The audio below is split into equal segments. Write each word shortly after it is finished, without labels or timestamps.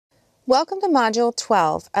Welcome to Module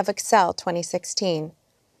 12 of Excel 2016.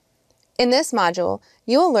 In this module,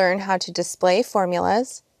 you will learn how to display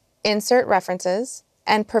formulas, insert references,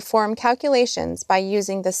 and perform calculations by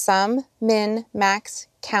using the sum, min, max,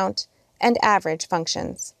 count, and average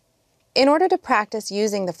functions. In order to practice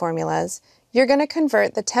using the formulas, you're going to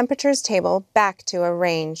convert the temperatures table back to a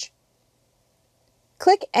range.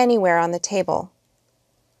 Click anywhere on the table.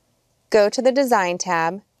 Go to the Design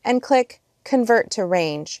tab and click Convert to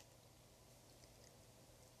Range.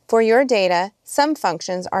 For your data, some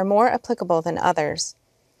functions are more applicable than others.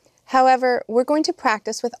 However, we're going to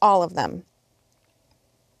practice with all of them.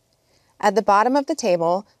 At the bottom of the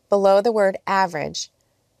table, below the word average,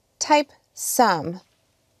 type sum,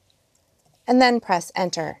 and then press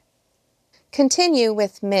Enter. Continue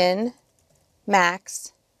with min,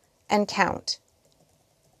 max, and count.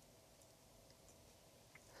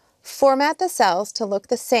 Format the cells to look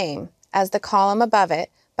the same as the column above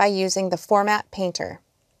it by using the Format Painter.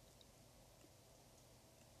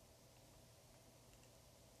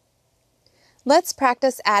 Let's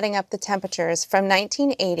practice adding up the temperatures from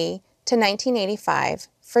 1980 to 1985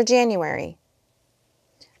 for January.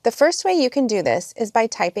 The first way you can do this is by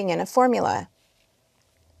typing in a formula.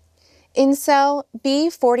 In cell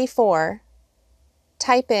B44,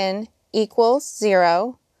 type in equals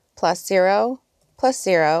 0 plus 0 plus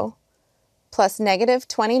 0 plus negative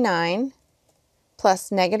 29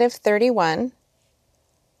 plus negative 31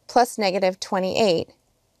 plus negative 28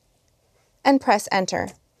 and press Enter.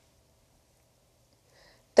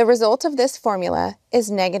 The result of this formula is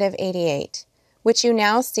negative 88, which you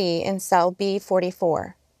now see in cell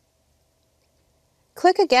B44.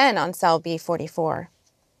 Click again on cell B44.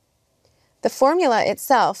 The formula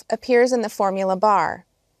itself appears in the formula bar.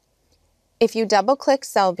 If you double-click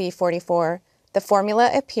cell B44, the formula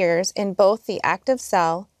appears in both the active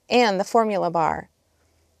cell and the formula bar.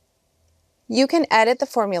 You can edit the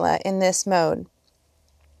formula in this mode.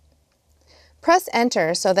 Press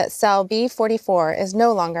Enter so that cell B44 is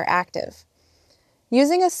no longer active.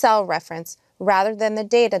 Using a cell reference rather than the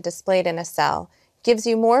data displayed in a cell gives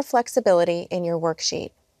you more flexibility in your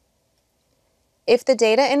worksheet. If the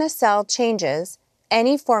data in a cell changes,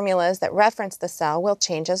 any formulas that reference the cell will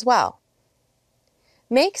change as well.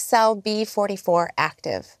 Make cell B44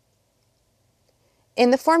 active.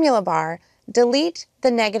 In the formula bar, delete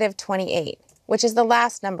the negative 28, which is the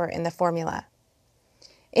last number in the formula.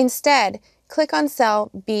 Instead, click on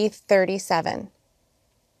cell B37.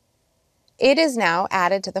 It is now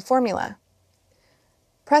added to the formula.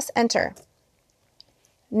 Press Enter.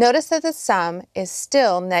 Notice that the sum is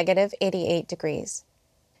still negative 88 degrees.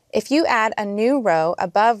 If you add a new row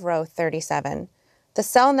above row 37, the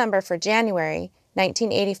cell number for January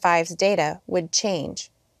 1985's data would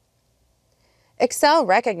change. Excel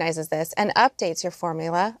recognizes this and updates your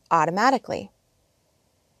formula automatically.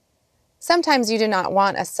 Sometimes you do not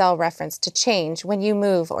want a cell reference to change when you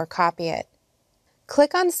move or copy it.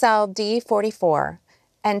 Click on cell D44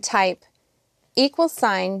 and type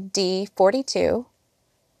 =D42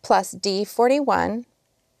 plus D41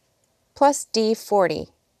 plus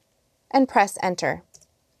D40 and press Enter.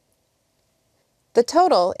 The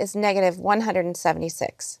total is negative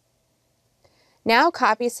 176. Now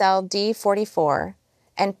copy cell D44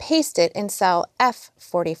 and paste it in cell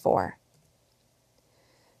F44.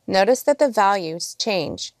 Notice that the values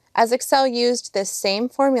change, as Excel used this same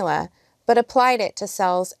formula but applied it to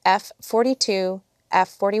cells F42,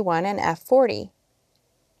 F41, and F40.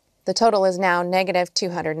 The total is now negative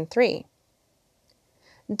 203.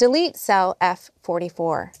 Delete cell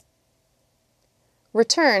F44.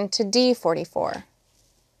 Return to D44.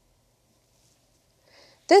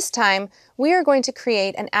 This time, we are going to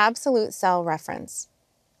create an absolute cell reference.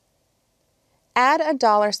 Add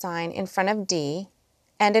a $sign in front of D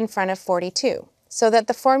and in front of 42, so that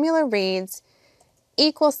the formula reads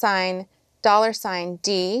 $$D, $42,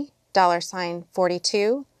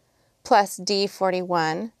 plus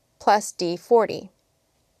D41 plus D40.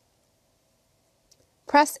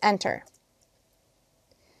 Press Enter.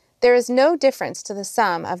 There is no difference to the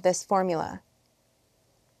sum of this formula.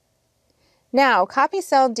 Now copy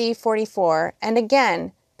cell D44 and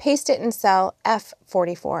again paste it in cell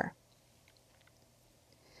F44.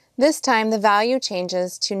 This time the value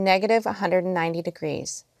changes to negative 190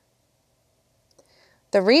 degrees.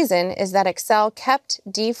 The reason is that Excel kept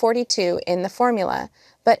D42 in the formula,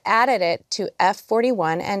 but added it to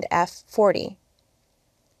F41 and F40.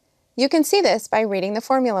 You can see this by reading the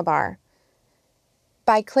formula bar.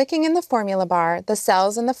 By clicking in the formula bar, the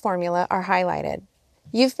cells in the formula are highlighted.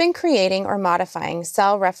 You've been creating or modifying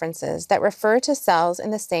cell references that refer to cells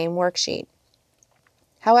in the same worksheet.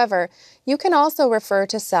 However, you can also refer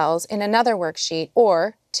to cells in another worksheet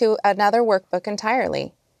or to another workbook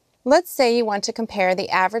entirely. Let's say you want to compare the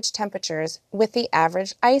average temperatures with the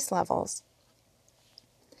average ice levels.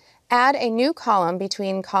 Add a new column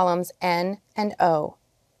between columns N and O.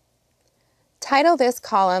 Title this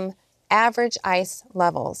column Average Ice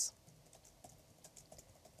Levels.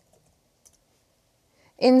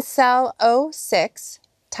 In cell O6,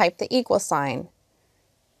 type the equal sign.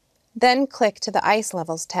 Then click to the Ice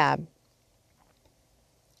Levels tab.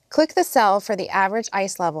 Click the cell for the average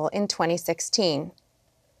ice level in 2016.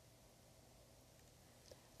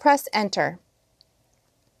 Press Enter.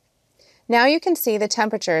 Now you can see the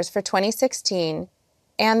temperatures for 2016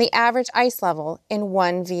 and the average ice level in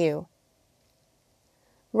one view.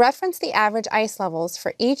 Reference the average ice levels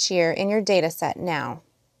for each year in your dataset now.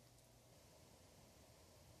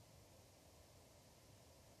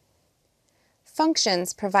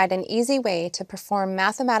 Functions provide an easy way to perform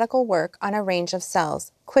mathematical work on a range of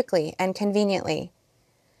cells quickly and conveniently.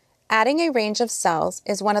 Adding a range of cells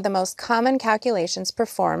is one of the most common calculations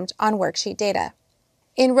performed on worksheet data.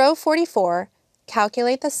 In row 44,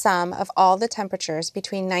 calculate the sum of all the temperatures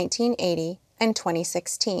between 1980 and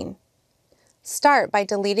 2016. Start by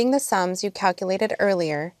deleting the sums you calculated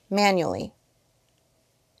earlier manually.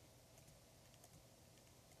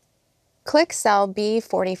 Click cell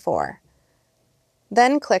B44.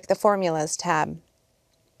 Then click the Formulas tab.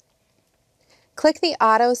 Click the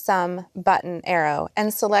AutoSum button arrow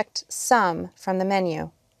and select Sum from the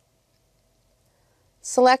menu.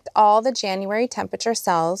 Select all the January temperature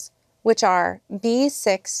cells, which are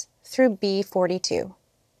B6 through B42,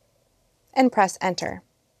 and press Enter.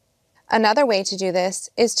 Another way to do this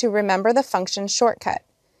is to remember the function shortcut.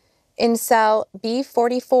 In cell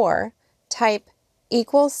B44, type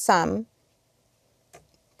equals sum,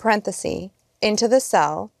 parenthesis, into the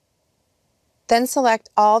cell, then select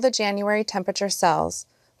all the January temperature cells,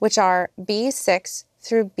 which are B6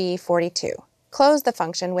 through B42. Close the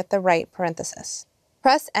function with the right parenthesis.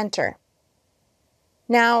 Press Enter.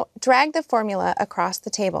 Now drag the formula across the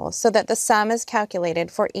table so that the sum is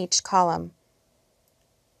calculated for each column.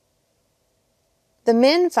 The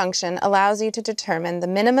min function allows you to determine the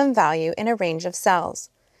minimum value in a range of cells.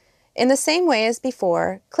 In the same way as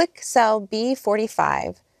before, click cell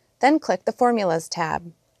B45, then click the Formulas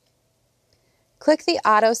tab. Click the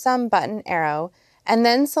AutoSum button arrow and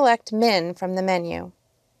then select Min from the menu.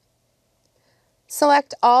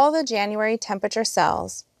 Select all the January temperature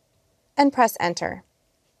cells and press Enter.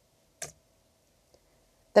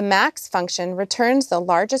 The max function returns the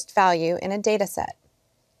largest value in a dataset.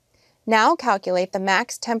 Now calculate the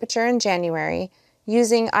max temperature in January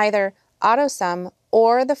using either AutoSum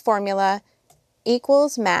or the formula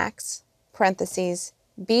equals max, parentheses,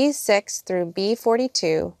 B6 through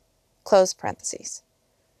B42, close parentheses.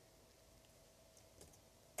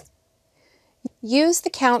 Use the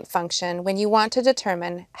count function when you want to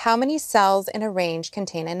determine how many cells in a range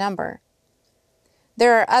contain a number.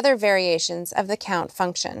 There are other variations of the count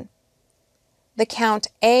function. The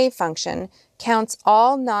count_a function counts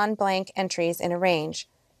all non-blank entries in a range,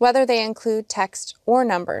 whether they include text or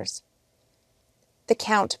numbers. The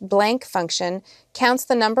count_blank function counts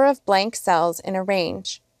the number of blank cells in a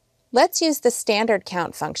range. Let's use the standard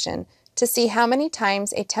count function to see how many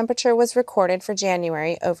times a temperature was recorded for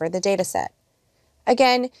January over the dataset.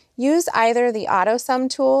 Again, use either the AutoSum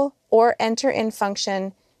tool or enter in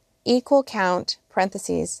function equal count,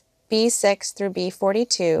 parentheses, B6 through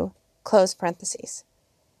B42, close parentheses.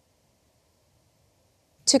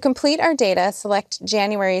 To complete our data, select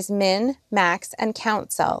January's min, max, and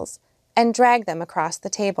count cells and drag them across the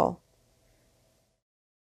table.